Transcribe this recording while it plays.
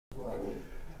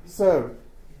So,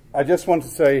 I just want to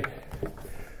say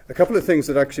a couple of things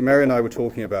that actually Mary and I were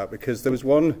talking about, because there's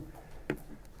one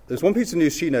piece of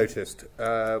news she noticed,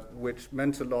 which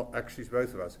meant a lot actually to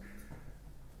both of us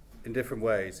in different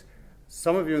ways.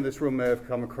 Some of you in this room may have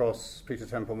come across Peter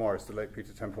Temple Morris, the late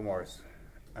Peter Temple Morris,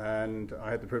 and I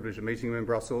had the privilege of meeting him in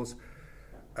Brussels.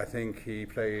 I think he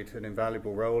played an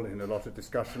invaluable role in a lot of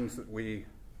discussions that we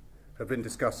have been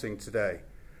discussing today.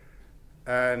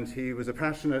 And he was a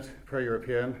passionate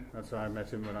pro-European. That's how I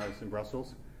met him when I was in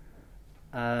Brussels.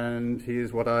 And he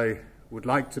is what I would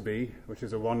like to be, which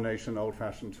is a one-nation,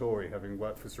 old-fashioned Tory. Having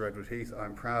worked for Sir Edward Heath,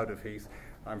 I'm proud of Heath.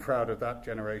 I'm proud of that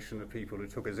generation of people who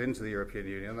took us into the European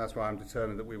Union. That's why I'm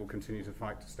determined that we will continue to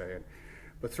fight to stay in.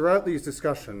 But throughout these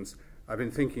discussions, I've been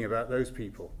thinking about those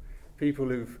people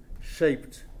who've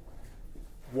shaped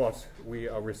what we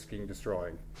are risking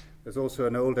destroying. There's also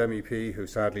an old MEP who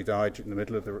sadly died in the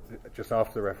middle of just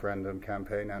after the referendum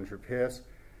campaign, Andrew Pearce,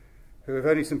 who, if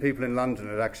only some people in London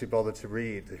had actually bothered to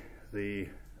read the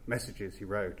messages he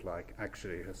wrote, like,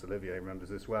 actually, as Olivier remembers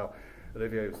this well,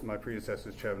 Olivier was my predecessor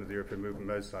as chairman of the European Movement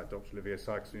Merseyside, Dr. Olivier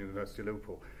Sykes from the University of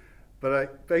Liverpool.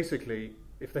 But basically,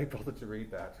 if they bothered to read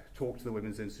that, talk to the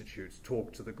Women's Institutes,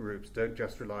 talk to the groups, don't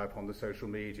just rely upon the social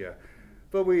media.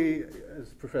 But we,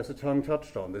 as Professor Tung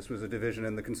touched on, this was a division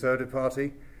in the Conservative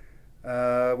Party,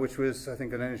 which was, I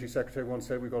think an Energy Secretary once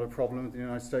said, we've got a problem with the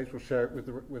United States, we'll share it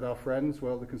with our friends.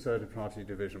 Well, the Conservative Party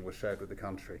division was shared with the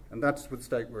country. And that's the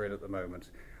state we're in at the moment.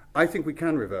 I think we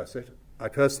can reverse it. I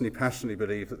personally, passionately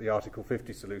believe that the Article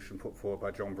 50 solution put forward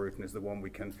by John Bruton is the one we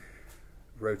can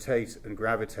rotate and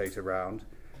gravitate around.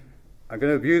 I'm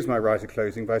going to abuse my right of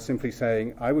closing by simply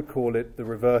saying I would call it the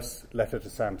reverse letter to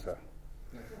Santa.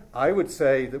 I would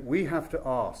say that we have to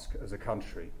ask as a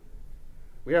country,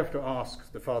 we have to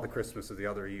ask the Father Christmas of the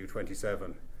other EU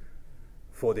 27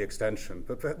 for the extension.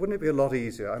 But wouldn't it be a lot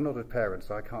easier? I'm not a parent,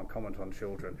 so I can't comment on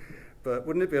children. But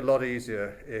wouldn't it be a lot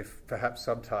easier if perhaps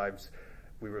sometimes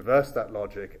we reversed that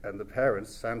logic and the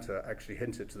parents, Santa, actually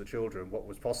hinted to the children what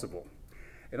was possible?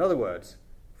 In other words,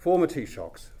 former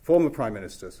Taoiseachs, former prime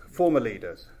ministers, former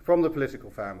leaders from the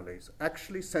political families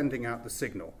actually sending out the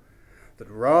signal that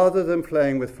rather than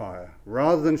playing with fire,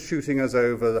 rather than shooting us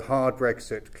over the hard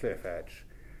Brexit cliff edge,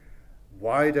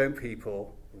 why don't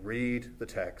people read the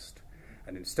text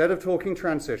and instead of talking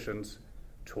transitions,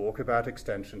 talk about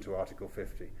extension to Article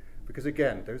 50? Because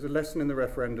again, there's a lesson in the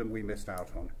referendum we missed out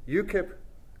on. UKIP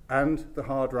and the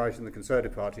hard right in the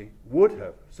Conservative Party would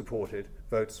have supported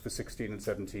votes for 16 and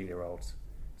 17-year-olds.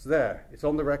 It's there, it's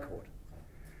on the record.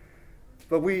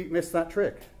 But we missed that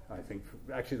trick, I think.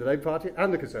 Actually, the Labour Party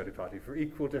and the Conservative Party, for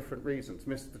equal different reasons,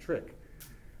 missed the trick.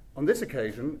 On this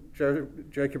occasion,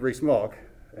 Jacob Rees-Mogg,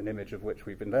 an image of which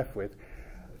we've been left with,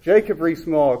 Jacob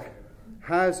Rees-Mogg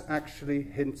has actually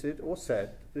hinted or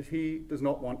said that he does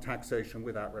not want taxation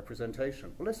without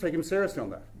representation. Well, let's take him seriously on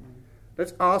that.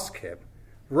 Let's ask him,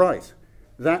 right,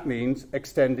 that means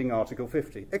extending Article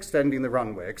 50, extending the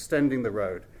runway, extending the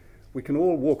road. We can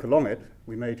all walk along it.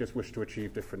 We may just wish to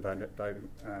achieve different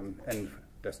end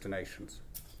destinations.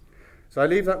 So I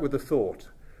leave that with the thought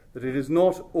that it is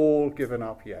not all given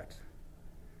up yet.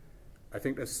 I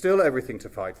think there's still everything to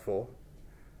fight for.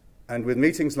 And with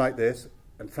meetings like this,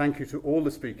 and thank you to all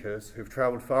the speakers who've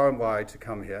travelled far and wide to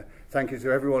come here. Thank you to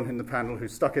everyone in the panel who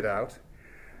stuck it out.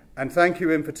 And thank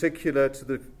you in particular to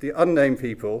the unnamed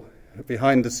people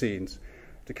behind the scenes.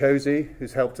 To Cozy,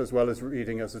 who's helped as well as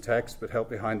reading us the text, but helped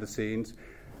behind the scenes.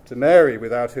 To Mary,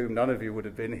 without whom none of you would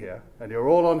have been here. And you're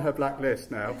all on her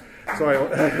blacklist now. Sorry.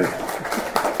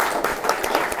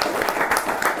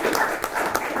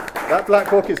 That black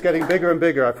book is getting bigger and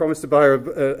bigger. I promised to buy her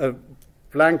a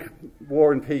blank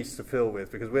War and Peace to fill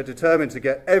with, because we're determined to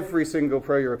get every single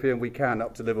pro-European we can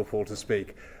up to Liverpool to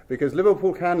speak, because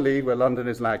Liverpool can lead where London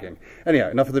is lagging. Anyhow,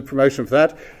 enough of the promotion for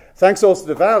that. Thanks also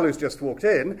to Val, who's just walked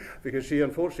in, because she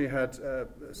unfortunately had a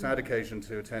sad occasion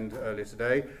to attend earlier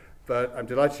today, but I'm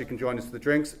delighted she can join us for the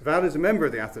drinks. Val is a member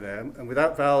of the Athenaeum, and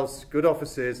without Val's good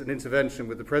offices and intervention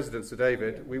with the President, Sir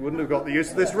David, we wouldn't have got the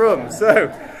use of this room. So,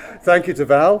 thank you to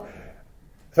Val.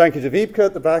 Thank you to Wiebke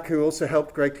at the back, who also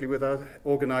helped greatly with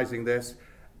organising this.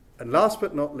 And last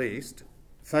but not least,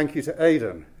 thank you to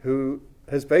Aidan, who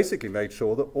has basically made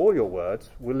sure that all your words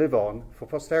will live on for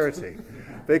posterity,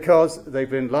 because they've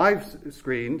been live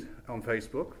screened on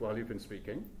Facebook while you've been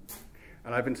speaking.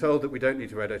 And I've been told that we don't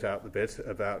need to edit out the bit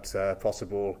about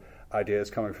possible ideas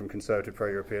coming from Conservative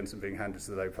pro-Europeans and being handed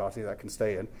to the Labour Party. That can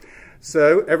stay in.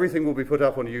 So everything will be put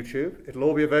up on YouTube. It'll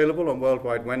all be available on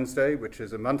Worldwide Wednesday, which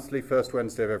is a monthly, first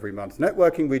Wednesday of every month,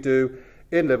 networking we do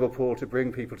in Liverpool to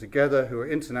bring people together who are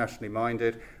internationally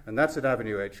minded, and that's at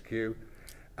Avenue HQ.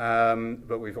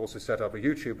 But we've also set up a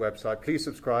YouTube website. Please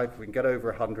subscribe. If we can get over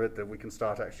 100, then we can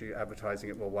start actually advertising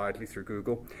it more widely through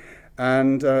Google.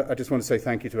 And I just want to say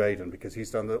thank you to Aidan, because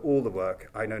he's done all the work.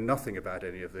 I know nothing about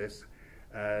any of this,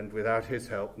 and without his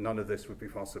help, none of this would be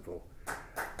possible.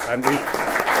 And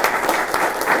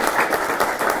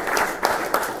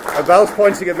Val's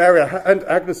pointing at Mary and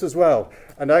Agnes as well.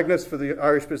 And Agnes for the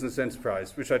Irish Business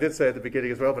Enterprise, which I did say at the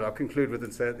beginning as well, but I'll conclude with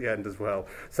and say at the end as well.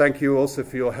 Thank you also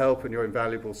for your help and your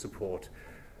invaluable support.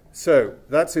 So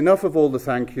that's enough of all the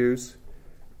thank yous.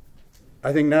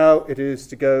 I think now it is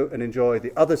to go and enjoy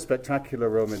the other spectacular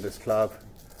room in this club,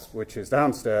 which is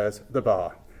downstairs, the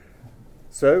bar.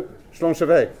 So, Shlong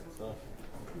Chevet.